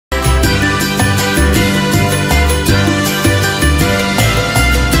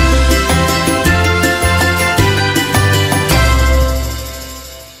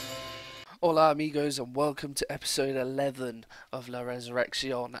Hola amigos and welcome to episode 11 of La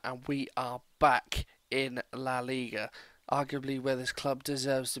Resurreccion, and we are back in La Liga, arguably where this club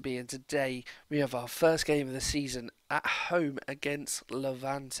deserves to be, and today we have our first game of the season at home against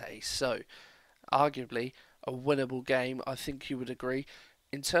Levante, so arguably a winnable game, I think you would agree.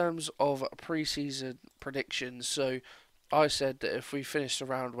 In terms of pre-season predictions, so I said that if we finished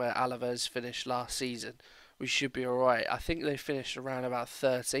around where Alaves finished last season, we should be alright. I think they finished around about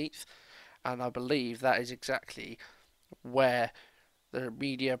 13th, and I believe that is exactly where the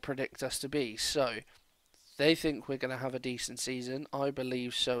media predict us to be. So they think we're going to have a decent season. I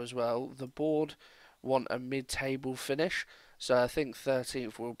believe so as well. The board want a mid-table finish, so I think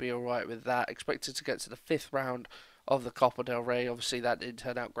 13th will be alright with that. Expected to get to the fifth round of the Copa del Rey. Obviously, that didn't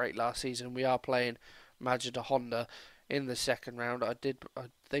turn out great last season. We are playing Majida Honda in the second round.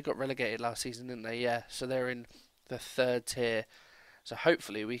 They got relegated last season, didn't they? Yeah, so they're in the third tier. So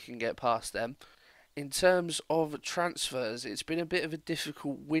hopefully we can get past them. In terms of transfers, it's been a bit of a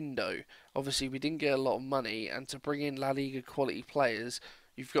difficult window. Obviously, we didn't get a lot of money, and to bring in La Liga quality players,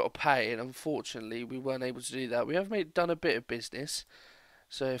 you've got to pay, and unfortunately, we weren't able to do that. We have done a bit of business,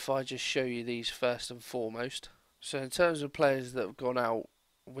 so if I just show you these first and foremost. So, in terms of players that have gone out,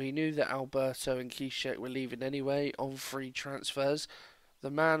 we knew that Alberto and Kishek were leaving anyway on free transfers.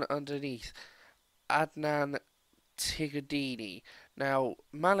 The man underneath, Adnan Tigadini. Now,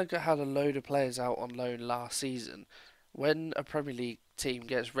 Malaga had a load of players out on loan last season. When a Premier League team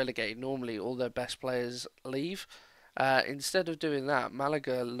gets relegated, normally all their best players leave. Instead of doing that,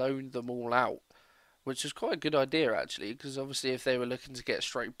 Malaga loaned them all out, which was quite a good idea actually, because obviously if they were looking to get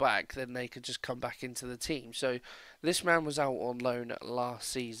straight back, then they could just come back into the team. So this man was out on loan last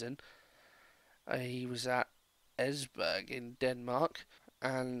season. He was at Esbjerg in Denmark,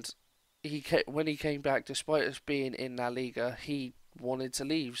 and when he came back, despite us being in La Liga, he wanted to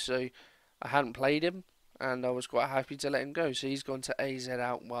leave. So I hadn't played him, and I was quite happy to let him go. So he's gone to AZ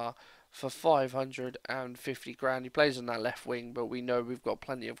Alkmaar for 550 grand. He plays on that left wing, but we know we've got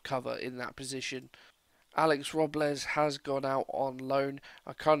plenty of cover in that position. Alex Robles has gone out on loan.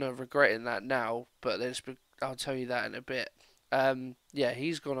 I kind of regretting that now, but I'll tell you that in a bit. Yeah,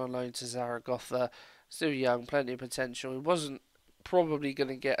 he's gone on loan to Zaragoza. Still young, plenty of potential. He wasn't probably going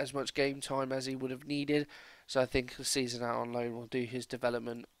to get as much game time as he would have needed, so I think the season out on loan will do his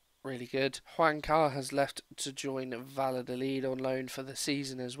development really good. Juan Carr has left to join Valladolid on loan for the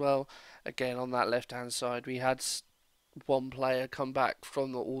season as well. Again, on that left hand side, we had one player come back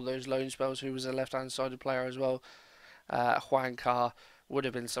from all those loan spells who was a left hand sided player as well. Juan Carr would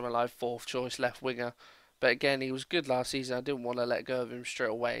have been something like fourth choice left winger. But again, he was good last season. I didn't want to let go of him straight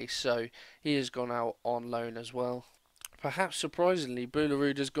away, so he has gone out on loan as well. Perhaps surprisingly,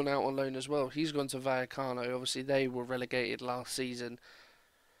 Boularud has gone out on loan as well. He's gone to Vallecano. Obviously, they were relegated last season.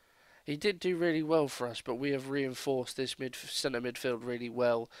 He did do really well for us, but we have reinforced this centre midfield really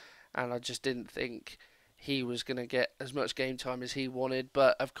well, and I just didn't think he was going to get as much game time as he wanted.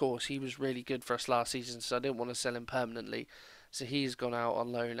 But of course, he was really good for us last season, so I didn't want to sell him permanently. So he's gone out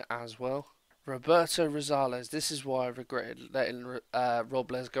on loan as well. Roberto Rosales. This is why I regretted letting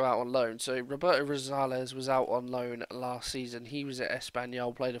Robles go out on loan. So Roberto Rosales was out on loan last season. He was at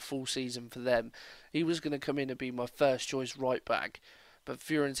Espanyol, played a full season for them. He was going to come in and be my first choice right back, but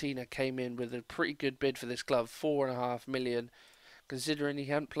Fiorentina came in with a pretty good bid for this club, 4.5 million. Considering he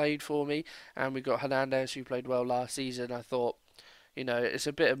hadn't played for me, and we got Hernandez who played well last season, I thought, it's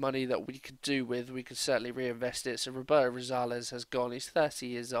a bit of money that we could do with. We could certainly reinvest it. So Roberto Rosales has gone. He's 30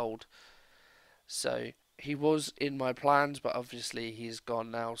 years old. So he was in my plans, but obviously he's gone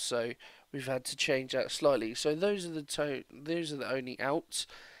now. So we've had to change that slightly. So those are the only outs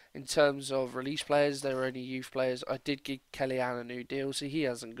in terms of release players. They were only youth players. I did give Kellyanne a new deal, so he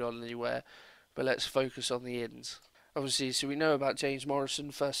hasn't gone anywhere. But let's focus on the ins. Obviously, so we know about James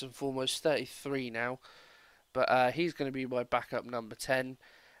Morrison first and foremost, 33 now, but he's going to be my backup number 10.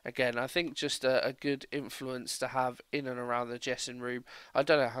 Again, I think just a good influence to have in and around the dressing room. I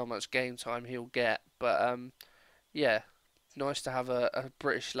don't know how much game time he'll get, but yeah, nice to have a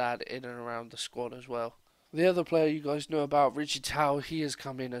British lad in and around the squad as well. The other player you guys know about, Richie Tao, he has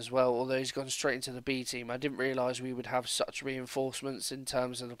come in as well, although he's gone straight into the B team. I didn't realise we would have such reinforcements in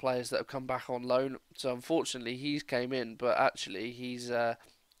terms of the players that have come back on loan. So unfortunately, he's came in, but actually he's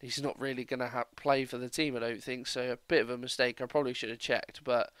not really going to play for the team, I don't think. So a bit of a mistake. I probably should have checked,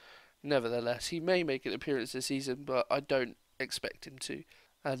 but nevertheless, he may make an appearance this season, but I don't expect him to.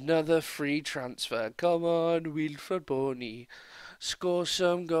 Another free transfer. Come on, Wilfred Bony. Score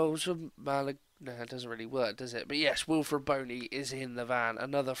some goals for Malaga. No, it doesn't really work, does it? But yes, Wilfred Boney is in the van.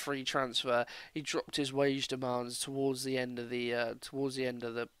 Another free transfer. He dropped his wage demands towards the end of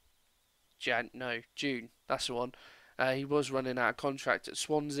the June. That's the one. He was running out of contract at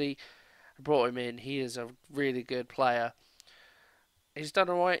Swansea. I brought him in. He is a really good player. He's done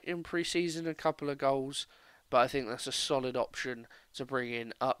alright in pre-season, a couple of goals, but I think that's a solid option to bring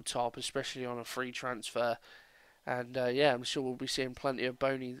in up top, especially on a free transfer. And yeah, I'm sure we'll be seeing plenty of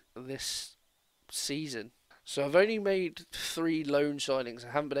Boney this season. So I've only made 3 loan signings.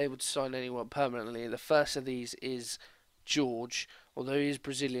 I haven't been able to sign anyone permanently. The first of these is George, although he is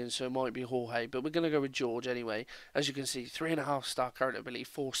Brazilian, so it might be Jorge, but we're going to go with George anyway. As you can see, 3.5-star current ability,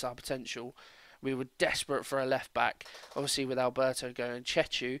 4-star potential. We were desperate for a left back, obviously with Alberto going.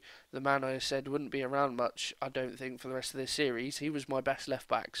 Chechu, the man I said wouldn't be around much, I don't think, for the rest of this series. He was my best left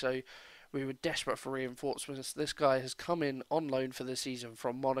back, so we were desperate for reinforcements. This guy has come in on loan for the season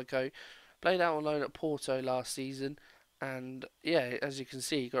from Monaco, played out on loan at Porto last season, and yeah, as you can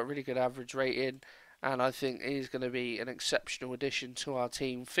see, he got a really good average rating, and I think he's going to be an exceptional addition to our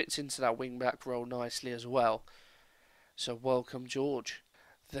team. Fits into that wing back role nicely as well. So welcome, George.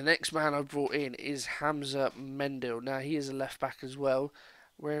 The next man I brought in is Hamza Mendil. Now, he is a left back as well.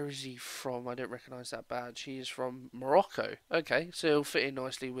 Where is he from? I don't recognise that badge. He is from Morocco. Okay, so he'll fit in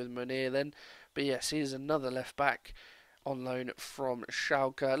nicely with Munir then. But yes, he is another left back on loan from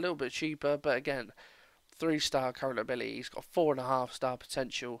Schalke. A little bit cheaper, but again, 3-star current ability. He's got 4.5-star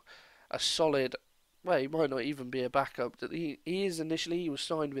potential. A solid, well, he might not even be a backup. He was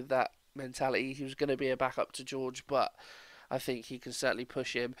signed with that mentality. He was going to be a backup to George, but I think he can certainly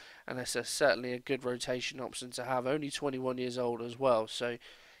push him, and it's certainly a good rotation option to have. Only 21 years old as well, so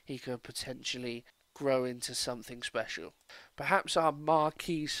he could potentially grow into something special. Perhaps our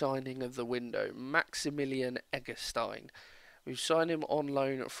marquee signing of the window, Maximilian Eggestein. We've signed him on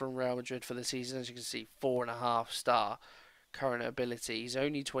loan from Real Madrid for the season. As you can see, 4.5-star current ability. He's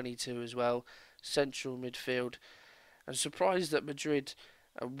only 22 as well, central midfield. I'm surprised that Madrid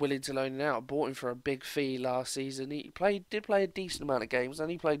are willing to loan him out. I bought him for a big fee last season. He did play a decent amount of games, and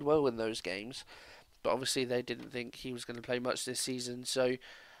he played well in those games. But obviously they didn't think he was going to play much this season, so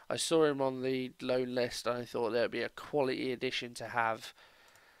I saw him on the loan list, and I thought that would be a quality addition to have.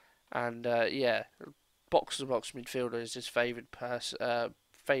 And yeah, box-to-box midfielder is his favoured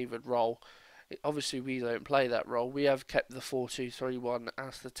role. Obviously, we don't play that role. We have kept the 4-2-3-1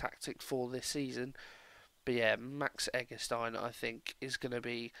 as the tactic for this season. But yeah, Max Eggestein, I think, is going to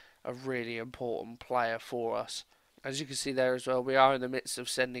be a really important player for us. As you can see there as well, we are in the midst of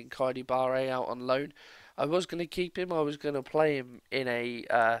sending Kaidi Barre out on loan. I was going to keep him. I was going to play him in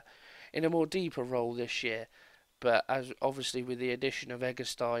a more deeper role this year. But as obviously with the addition of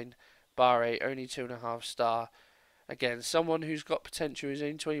Eggestein, Barre only 2.5-star. Again, someone who's got potential. He's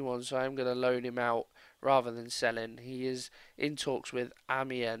only 21, so I'm going to loan him out rather than selling. He is in talks with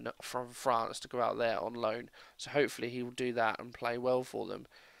Amiens from France to go out there on loan. So hopefully he will do that and play well for them.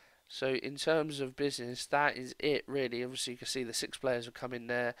 So in terms of business, that is it really. Obviously you can see the 6 players have come in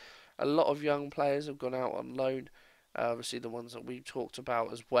there. A lot of young players have gone out on loan. Obviously the ones that we talked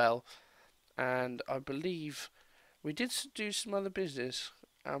about as well. And I believe we did do some other business.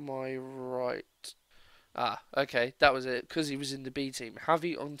 Am I right? Ah, okay, that was it, because he was in the B team.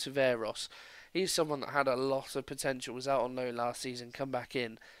 Javi Ontiveros. He's someone that had a lot of potential, was out on loan last season, come back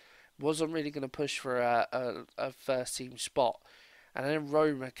in. Wasn't really going to push for a first team spot. And then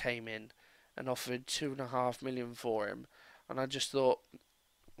Roma came in and offered 2.5 million for him. And I just thought,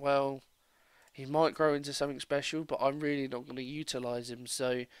 well, he might grow into something special, but I'm really not going to utilise him,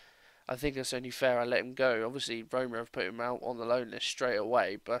 so I think it's only fair I let him go. Obviously, Roma have put him out on the loan list straight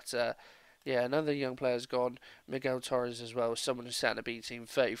away, but yeah, another young player's gone. Miguel Torres as well, someone who sat in the B team,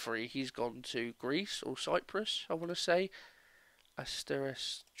 33. He's gone to Greece or Cyprus, I want to say.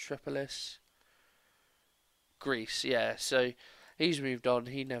 Asteris Tripolis. Greece, yeah. So he's moved on.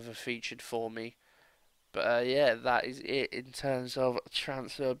 He never featured for me. But yeah, that is it in terms of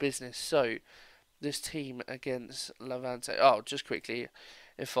transfer business. So this team against Levante. Oh, just quickly,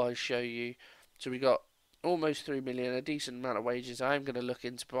 if I show you. So we got almost 3 million, a decent amount of wages. I am going to look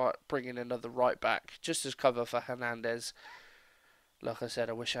into bringing another right back, just as cover for Hernandez. Like I said,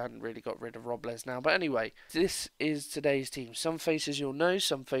 I wish I hadn't really got rid of Robles now. But anyway, this is today's team. Some faces you'll know,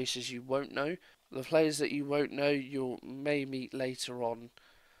 some faces you won't know. The players that you won't know, you may meet later on.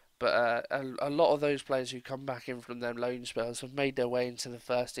 But a lot of those players who come back in from their loan spells have made their way into the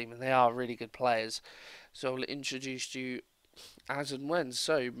first team, and they are really good players. So I'll introduce you as and when.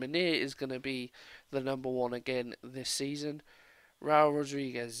 So Munir is going to be the number 1 again this season. Raul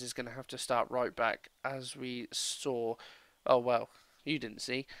Rodriguez is going to have to start right back, as we saw. Oh well, you didn't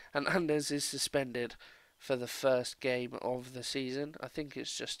see. And Hernandez is suspended for the first game of the season. I think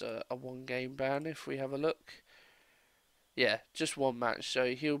it's just a 1-game ban if we have a look. yeah, just one match,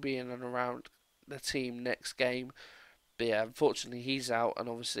 so he'll be in and around the team next game. But yeah, unfortunately he's out, and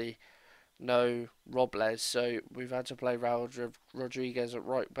obviously no Robles, so we've had to play Raul Rodriguez at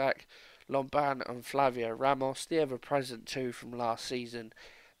right back. Lomban and Flavio Ramos, the ever present two from last season,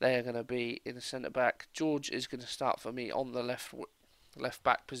 they are going to be in the centre back. George is going to start for me on the left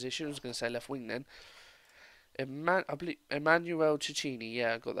back position. I was going to say left wing then. I believe Emmanuel Cecchini,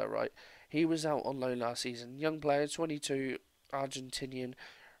 yeah, I got that right. He was out on loan last season. Young player, 22, Argentinian,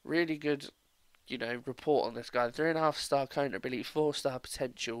 really good, report on this guy. 3.5 star counter ability, 4-star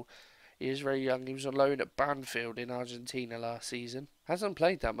potential. He is very young. He was on loan at Banfield in Argentina last season. Hasn't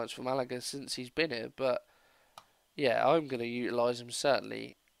played that much for Malaga since he's been here, but yeah, I'm going to utilise him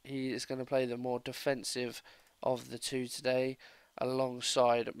certainly. He is going to play the more defensive of the two today,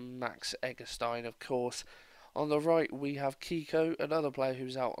 alongside Max Eggestein, of course. On the right, we have Kiko, another player who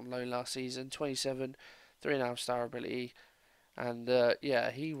was out on loan last season, 27, 3.5-star ability. And yeah,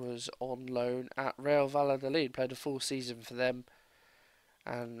 he was on loan at Real Valladolid, played a full season for them.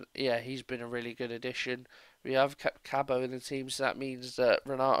 And yeah, he's been a really good addition. We have kept Cabo in the team, so that means that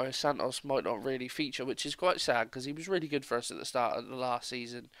Renato Santos might not really feature, which is quite sad because he was really good for us at the start of the last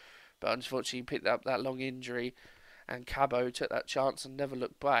season. But unfortunately, he picked up that long injury, and Cabo took that chance and never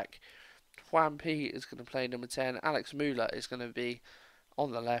looked back. Juan P is going to play number 10. Alex Muller is going to be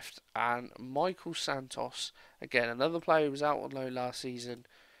on the left, and Michael Santos, again, another player who was out on loan last season.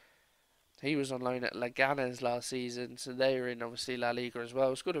 He was on loan at Leganes last season, so they are in obviously La Liga as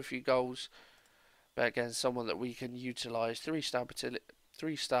well. Scored a few goals, but again, someone that we can utilise.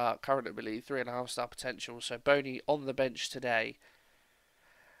 3-star current ability, 3.5-star potential. So Boney on the bench today.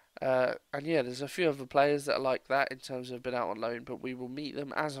 And yeah, there's a few other players that are like that in terms of been out on loan, but we will meet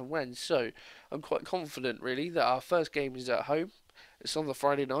them as and when. So I'm quite confident, really, that our first game is at home. It's on the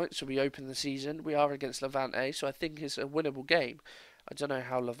Friday night, so we open the season. We are against Levante, so I think it's a winnable game. I don't know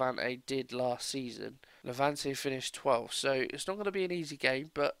how Levante did last season. Levante finished 12th, so it's not going to be an easy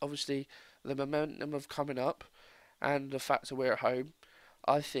game, but obviously the momentum of coming up and the fact that we're at home,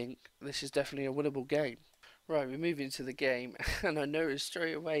 I think this is definitely a winnable game. Right, we're moving to the game, and I noticed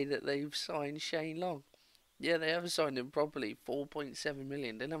straight away that they've signed Shane Long. Yeah, they have signed him properly, 4.7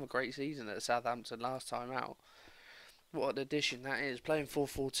 million. Didn't have a great season at Southampton last time out. What an addition that is. Playing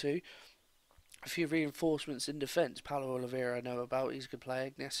 4-4-2. A few reinforcements in defence. Paulo Oliveira I know about, he's a good player.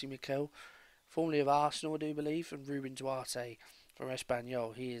 Ignacio Miquel, formerly of Arsenal I do believe, and Ruben Duarte from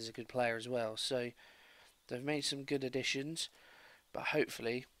Espanyol, he is a good player as well. So they've made some good additions, but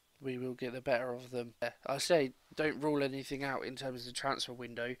hopefully we will get the better of them. I say don't rule anything out in terms of the transfer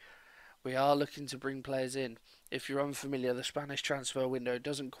window. We are looking to bring players in. If you're unfamiliar, the Spanish transfer window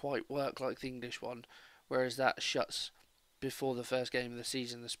doesn't quite work like the English one, whereas that shuts before the first game of the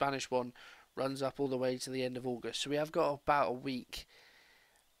season. The Spanish one runs up all the way to the end of August, so we have got about a week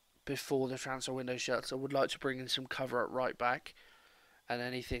before the transfer window shuts. I would like to bring in some cover at right back, and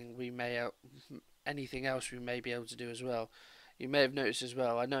anything else we may be able to do as well. You may have noticed as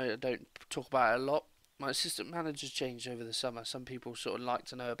well, I know I don't talk about it a lot, my assistant manager's changed over the summer. Some people sort of like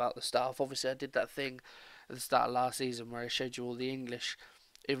to know about the staff. Obviously I did that thing at the start of last season where I showed you all the English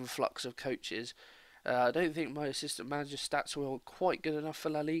influx of coaches. I don't think my assistant manager's stats were quite good enough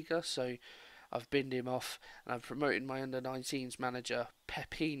for La Liga, so I've binned him off, and I've promoted my under-19s manager,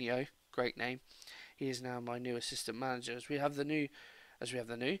 Pepino, great name. He is now my new assistant manager. As we have the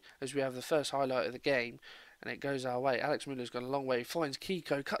first highlight of the game, and it goes our way. Alex Muller's gone a long way. He finds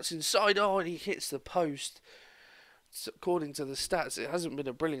Kiko, cuts inside, and he hits the post. So according to the stats, it hasn't been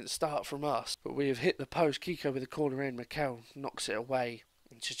a brilliant start from us, but we have hit the post. Kiko with the corner in. Mikel knocks it away,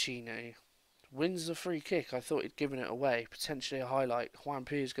 and Cecchini wins the free kick. I thought he'd given it away. Potentially a highlight. Juan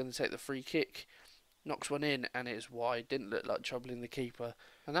P is going to take the free kick. Knocks one in, and it's wide. Didn't look like troubling the keeper.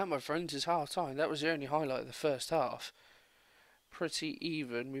 And that, my friends, is half time. That was the only highlight of the first half. Pretty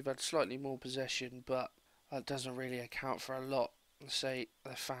even. We've had slightly more possession, but that doesn't really account for a lot. Say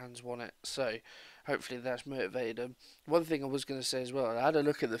the fans want it, so hopefully that's motivated them. One thing I was going to say as well, I had a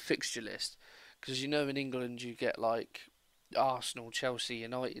look at the fixture list, because in England you get like Arsenal, Chelsea,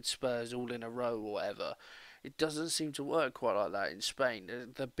 United, Spurs all in a row or whatever. It doesn't seem to work quite like that in Spain.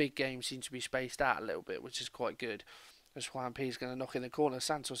 The big games seem to be spaced out a little bit, which is quite good. As Juan P is going to knock in the corner,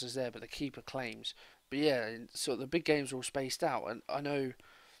 Santos is there, but the keeper claims. But yeah, so the big games are all spaced out, and I know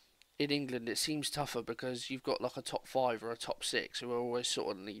in England it seems tougher because you've got like a top 5 or a top 6 who are always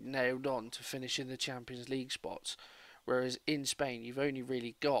sort of nailed on to finish in the Champions League spots. Whereas in Spain you've only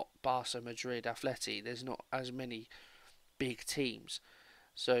really got Barca, Madrid, Atleti. There's not as many big teams.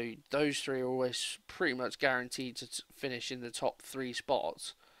 So those three are always pretty much guaranteed to finish in the top 3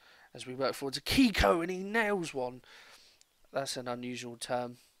 spots as we work forward to Kiko, and he nails one. That's an unusual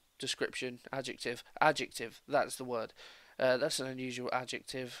term, description, adjective. That's the word. That's an unusual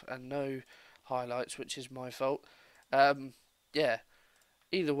adjective, and no highlights, which is my fault. Um, yeah.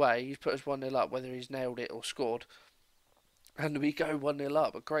 Either way, he's put us 1-0 up, whether he's nailed it or scored, and we go 1-0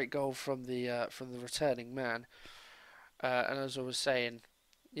 up. A great goal from the returning man. And as I was saying,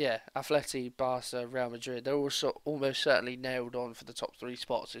 yeah, Atleti, Barca, Real Madrid, they're also almost certainly nailed on for the top three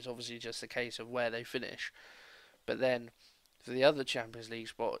spots. It's obviously just a case of where they finish. But then for the other Champions League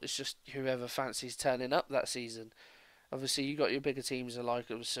spot, it's just whoever fancies turning up that season. Obviously, you got your bigger teams like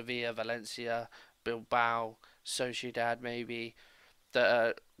it was Sevilla, Valencia, Bilbao, Sociedad, maybe that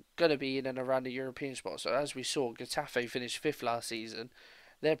are going to be in and around the European spot. So as we saw, Getafe finished fifth last season.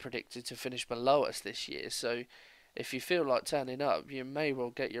 They're predicted to finish below us this year. So if you feel like turning up, you may well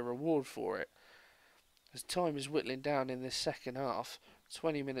get your reward for it. As time is whittling down in this second half,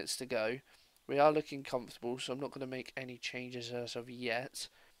 20 minutes to go. We are looking comfortable, so I'm not going to make any changes as of yet.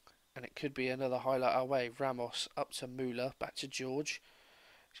 And it could be another highlight our way. Ramos up to Müller, back to George.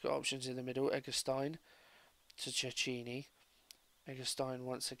 He's got options in the middle. Eggestein to Cecchini. Eggestein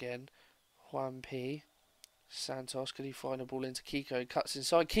once again. Juan P. Santos, could he find a ball into Kiko? He cuts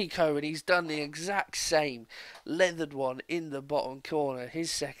inside Kiko, and he's done the exact same. Leathered one in the bottom corner.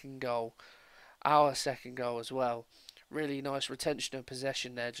 His second goal. Our second goal as well. Really nice retention of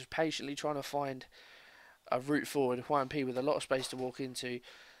possession there. Just patiently trying to find a route forward. Juan P with a lot of space to walk into.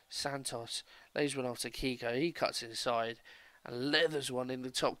 Santos lays one off to Kiko. He cuts inside and leathers one in the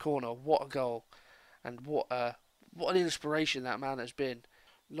top corner. What a goal. And what an inspiration that man has been.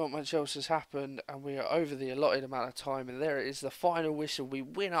 Not much else has happened, and we are over the allotted amount of time, and there it is, the final whistle. We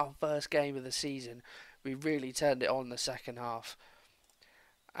win our first game of the season. We really turned it on the second half.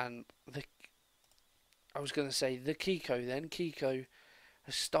 And I was going to say the Kiko then. Kiko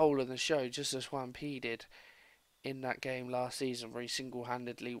has stolen the show just as Juan P did in that game last season where he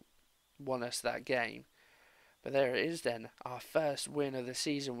single-handedly won us that game. But there it is then, our first win of the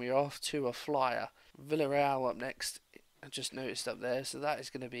season. We're off to a flyer. Villarreal up next. I just noticed up there, so that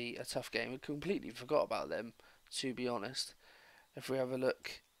is going to be a tough game. I completely forgot about them, to be honest. If we have a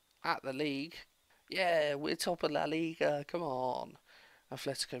look at the league, yeah, we're top of La Liga. Come on,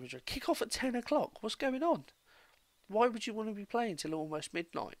 Atletico Madrid. Kick off at 10 o'clock. What's going on? Why would you want to be playing till almost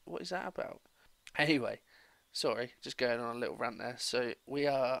midnight? What is that about? Anyway, sorry, just going on a little rant there. So we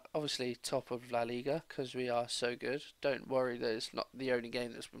are obviously top of La Liga because we are so good. Don't worry that it's not the only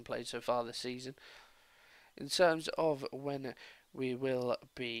game that's been played so far this season. In terms of when we will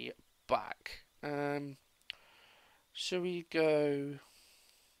be back, shall we go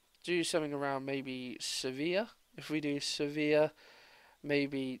do something around maybe Sevilla? If we do Sevilla,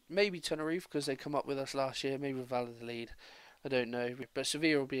 maybe Tenerife because they come up with us last year. Maybe Valladolid, I don't know, but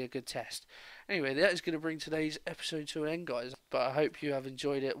Sevilla will be a good test. Anyway, that is going to bring today's episode to an end, guys. But I hope you have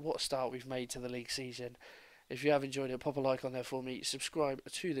enjoyed it. What start we've made to the league season. If you have enjoyed it, pop a like on there for me. Subscribe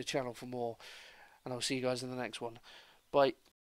to the channel for more. And I'll see you guys in the next one. Bye.